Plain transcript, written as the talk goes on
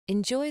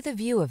Enjoy the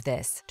view of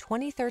this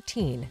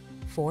 2013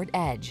 Ford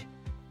Edge.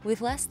 With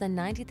less than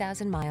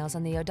 90,000 miles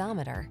on the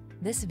odometer,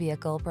 this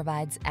vehicle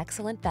provides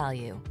excellent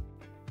value.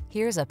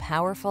 Here's a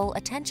powerful,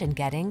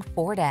 attention-getting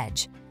Ford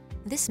Edge.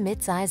 This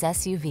midsize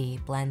SUV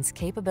blends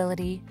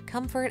capability,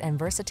 comfort, and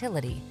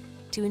versatility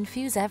to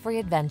infuse every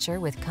adventure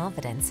with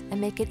confidence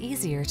and make it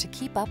easier to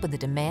keep up with the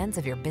demands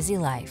of your busy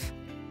life.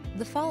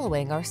 The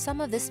following are some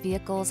of this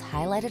vehicle's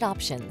highlighted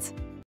options: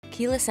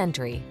 keyless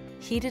entry,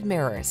 heated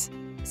mirrors,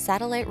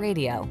 satellite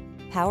radio,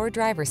 power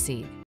driver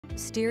seat,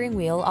 steering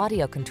wheel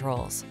audio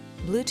controls,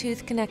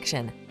 Bluetooth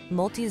connection,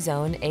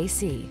 multi-zone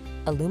AC,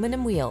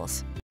 aluminum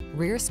wheels,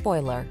 rear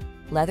spoiler,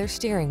 leather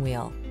steering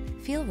wheel.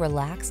 Feel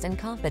relaxed and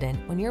confident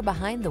when you're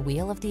behind the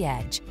wheel of the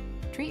Edge.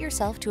 Treat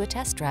yourself to a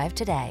test drive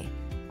today.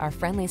 Our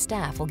friendly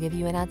staff will give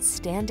you an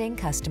outstanding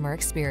customer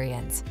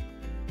experience.